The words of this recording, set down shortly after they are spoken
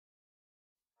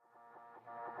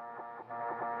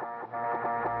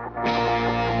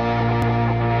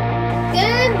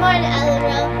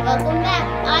Welcome back.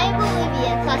 I am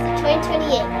Olivia, class of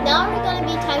 2028. Now we're going to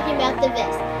be talking about the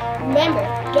vest. Remember,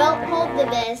 don't hold the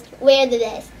vest, wear the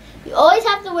vest. You always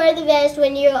have to wear the vest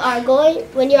when you are going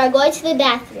to the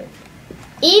bathroom.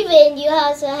 Even you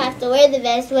also have to wear the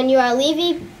vest when you are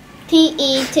leaving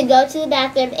PE to go to the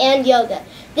bathroom and yoga.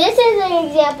 This is an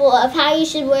example of how you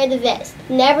should wear the vest.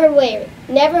 Never wear it.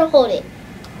 Never hold it.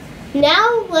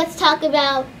 Now let's talk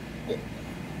about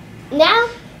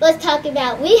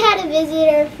we had a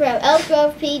visitor from Elk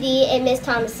Grove PD in Miss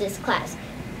Thomas's class.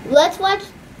 Let's watch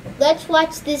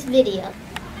this video.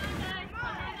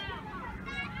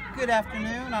 Good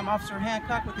afternoon. I'm Officer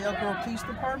Hancock with the Elk Grove Police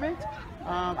Department.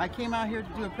 I came out here to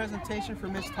do a presentation for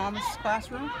Miss Thomas's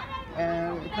classroom,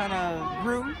 and it kind of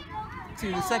grew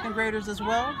to the second graders as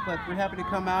well. But we're happy to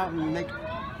come out and make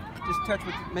contact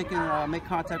with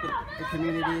the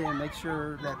community and make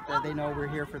sure that they know we're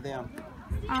here for them.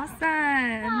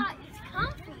 Awesome. It's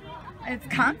comfy. It's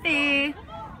comfy.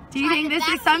 Do you think this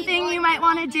is something you might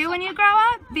want to do when you grow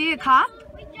up? Be a cop?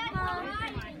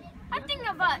 I'm thinking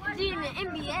about doing an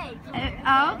MBA.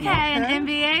 Okay, an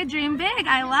MBA, dream big.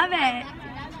 I love it.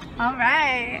 All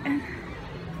right.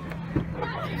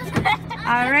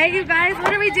 All right, you guys,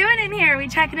 what are we doing in here? Are we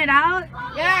checking it out?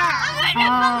 Yeah.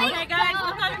 Hey guys,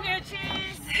 look over here.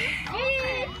 Cheese.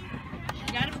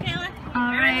 You got it, Kayla?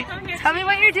 All right. Tell me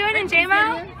what you're doing in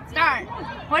JMO. Start.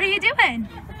 What are you doing?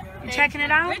 You checking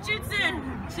it out? Richardson.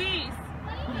 Cheese.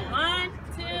 1,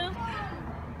 2.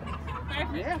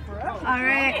 Yeah, for us. All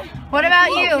right. What about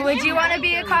you? Would you want to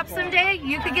be a cop someday?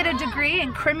 You could get a degree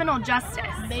in criminal justice.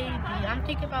 Maybe. I'm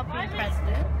thinking about being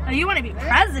president. Oh, you want to be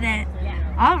president? Yeah.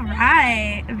 All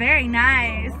right. Very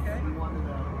nice.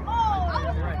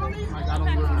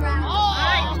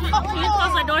 Can you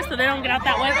close my door so they don't get out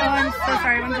that way? Oh, I'm so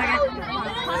sorry. 1 second.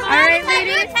 All right,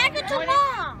 ladies.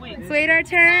 Let's wait our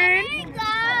turn.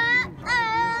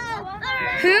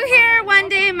 Who here one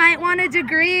day might want a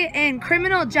degree in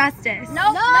criminal justice?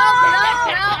 No.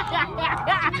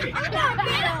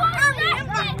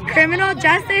 Criminal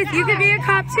justice? You could be a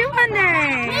cop too one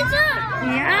day.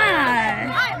 Yeah.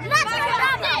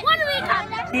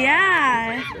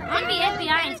 Yeah. I'm be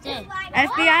FBI instead.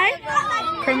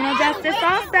 FBI? Criminal justice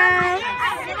also.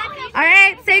 All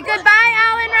right, say goodbye,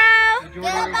 Alan Rowe.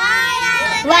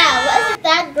 Goodbye. Wow, wasn't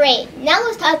that great? Now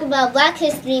let's talk about Black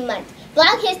History Month.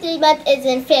 Black History Month is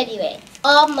in February,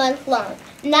 all month long.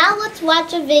 Now let's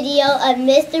watch a video of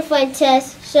Mr.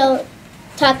 Fuentes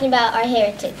talking about our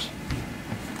heritage.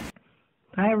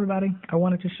 Hi everybody. I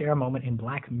wanted to share a moment in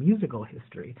Black musical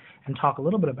history and talk a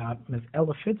little bit about Miss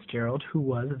Ella Fitzgerald, who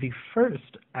was the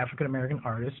first African-American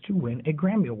artist to win a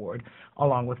Grammy Award,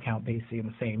 along with Count Basie in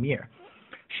the same year.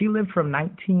 She lived from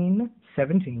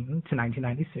 1917 to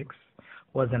 1996,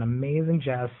 was an amazing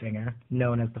jazz singer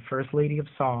known as the First Lady of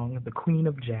Song, the Queen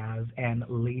of Jazz, and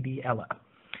Lady Ella.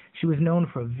 She was known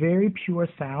for a very pure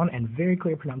sound and very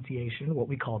clear pronunciation, what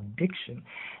we call diction,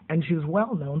 and she was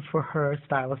well known for her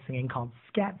style of singing called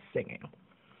scat singing.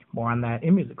 More on that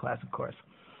in music class, of course.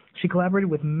 She collaborated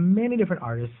with many different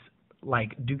artists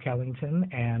like Duke Ellington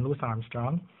and Louis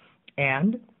Armstrong,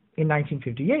 and in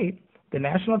 1958, the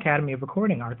National Academy of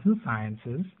Recording Arts and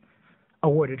Sciences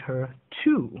awarded her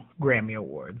 2 Grammy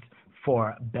Awards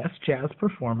for Best Jazz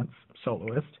Performance,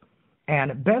 Soloist,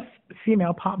 and Best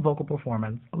Female Pop Vocal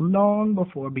Performance long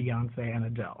before Beyonce and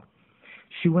Adele.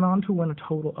 She went on to win a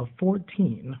total of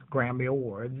 14 Grammy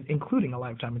Awards, including a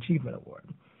Lifetime Achievement Award.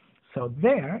 So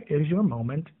there is your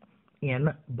moment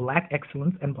in Black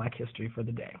excellence and Black history for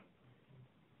the day.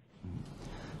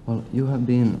 Well, you have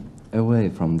been away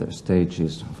from the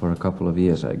stages for a couple of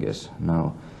years, I guess,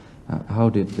 now. How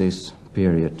did this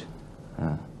period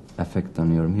affect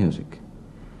on your music?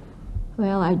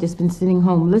 Well, I've just been sitting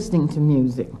home listening to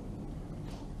music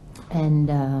and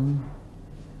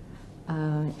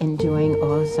enjoying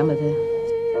some of the...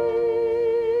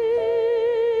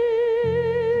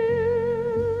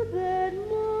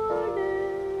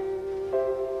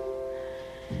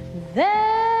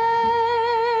 There's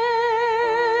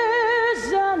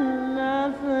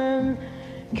nothing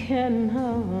can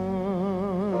harm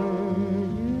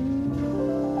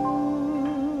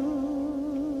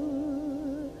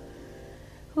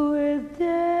you with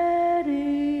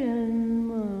Daddy and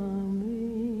Mommy.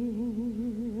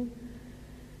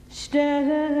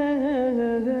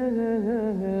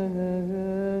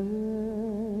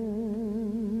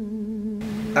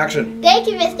 Action. Thank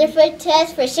you, Mr.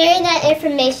 Fuentes, for sharing that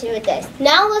information with us.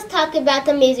 Now let's talk about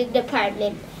the music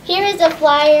department. Here is a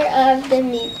flyer of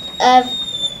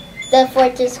the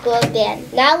Fortune School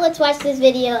Band. Now let's watch this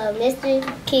video of Mr.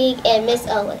 King and Miss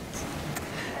Owens.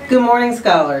 Good morning,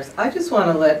 scholars. I just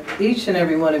want to let each and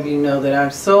every one of you know that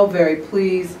I'm so very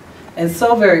pleased and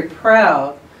so very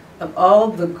proud of all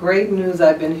the great news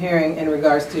I've been hearing in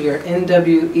regards to your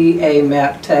NWEA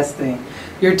MAP testing.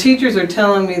 Your teachers are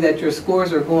telling me that your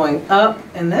scores are going up,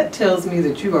 and that tells me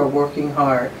that you are working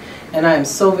hard. And I am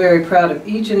so very proud of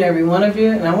each and every one of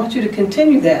you, and I want you to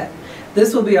continue that.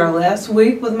 This will be our last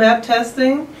week with MAP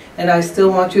testing, and I still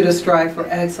want you to strive for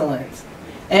excellence.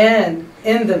 And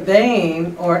in the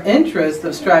vein or interest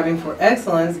of striving for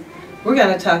excellence, we're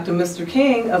going to talk to Mr.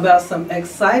 King about some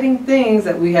exciting things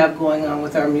that we have going on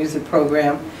with our music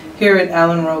program here at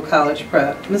Allen Rowe College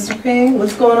Prep. Mr. King,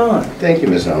 what's going on? Thank you,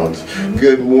 Ms. Owens.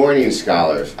 Good morning,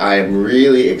 scholars. I am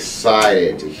really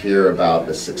excited to hear about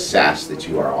the success that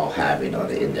you are all having on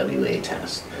the NWA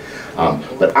test.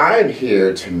 But I'm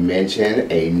here to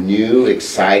mention a new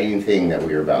exciting thing that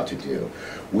we are about to do.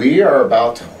 We are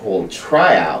about to hold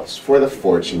tryouts for the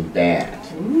Fortune Band.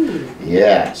 Ooh.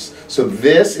 Yes. So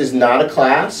this is not a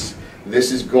class.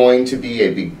 This is going to be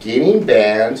a beginning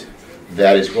band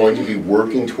that is going to be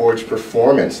working towards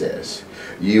performances.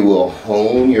 You will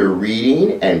hone your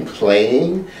reading and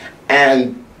playing,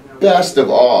 and best of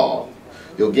all,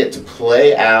 you'll get to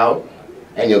play out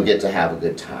and you'll get to have a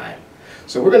good time.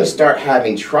 So we're going to start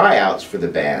having tryouts for the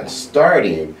band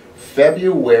starting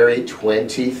February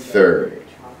 23rd.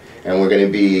 And we're going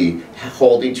to be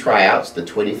holding tryouts the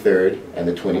 23rd and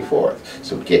the 24th.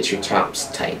 So get your tops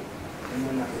tight.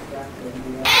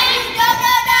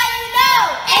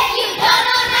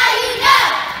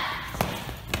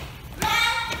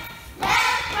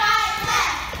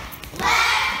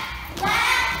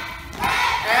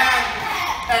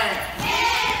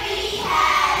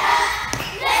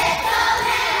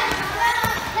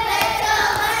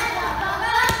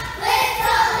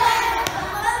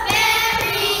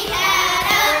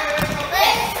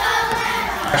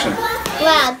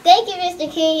 Wow, thank you,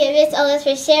 Mr. King and Ms. Owens,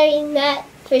 for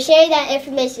sharing that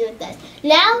information with us.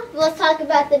 Now, let's talk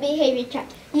about the behavior chart.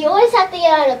 You always have to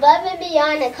get on above and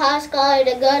beyond a college scholar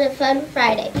to go to Fun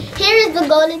Friday. Here is the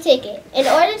golden ticket. In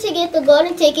order to get the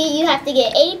golden ticket, you have to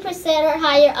get 80% or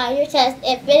higher on your test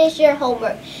and finish your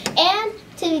homework. And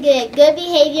to get good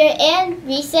behavior and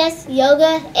recess,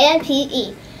 yoga, and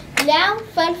PE. Now,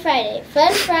 Fun Friday.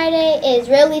 Fun Friday is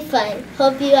really fun.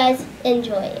 Hope you guys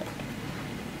enjoy it.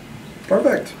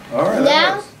 Perfect. All right.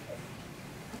 Now,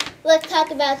 let's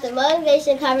talk about the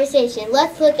motivation conversation.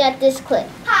 Let's look at this clip.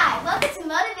 Hi, welcome to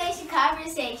Motivation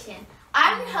Conversation.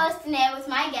 I'm your host today with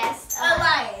my guest,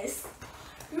 Elias.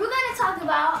 We're going to talk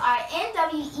about our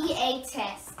NWEA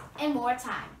test in more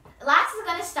time. Elias is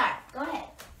going to start. Go ahead.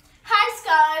 Hi,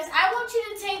 scholars. I want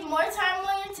you to take more time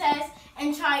on your test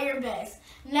and try your best.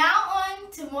 Now on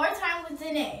to more time with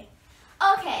Danae.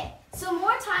 Okay, so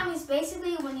more time is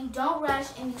basically when you don't rush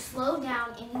and you slow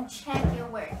down and you check your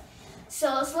work.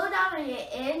 So slow down on your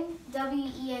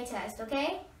NWEA test,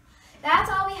 okay? That's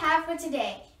all we have for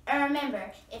today. And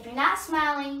remember, if you're not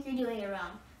smiling, you're doing it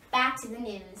wrong. Back to the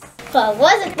news. But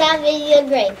wasn't that video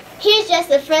great? Here's just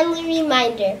a friendly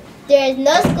reminder. There is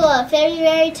no school on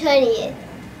February 20th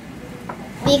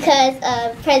because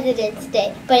of President's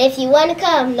Day. But if you want to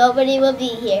come, nobody will be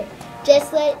here.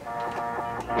 Just let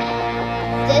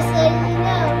you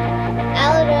know,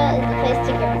 Allen Rowe is the place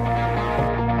to go.